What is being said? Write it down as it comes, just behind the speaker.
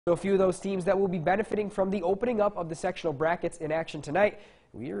So a few of those teams that will be benefiting from the opening up of the sectional brackets in action tonight.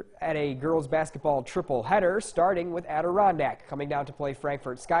 We're at a girls basketball triple header, starting with Adirondack coming down to play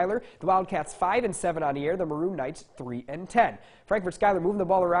Frankfort Schuyler. The Wildcats 5-7 on the year. The Maroon Knights 3-10. Frankfort Schuyler moving the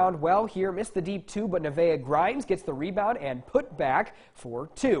ball around well here, missed the deep two, but Nevaeh Grimes gets the rebound and put back for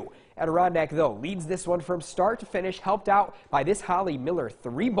two. Adirondack, though, leads this one from start to finish, helped out by this Holly Miller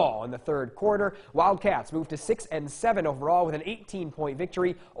three ball in the third quarter. Wildcats move to 6-7 overall with an 18-point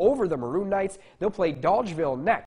victory over the Maroon Knights. They'll play Dolgeville next.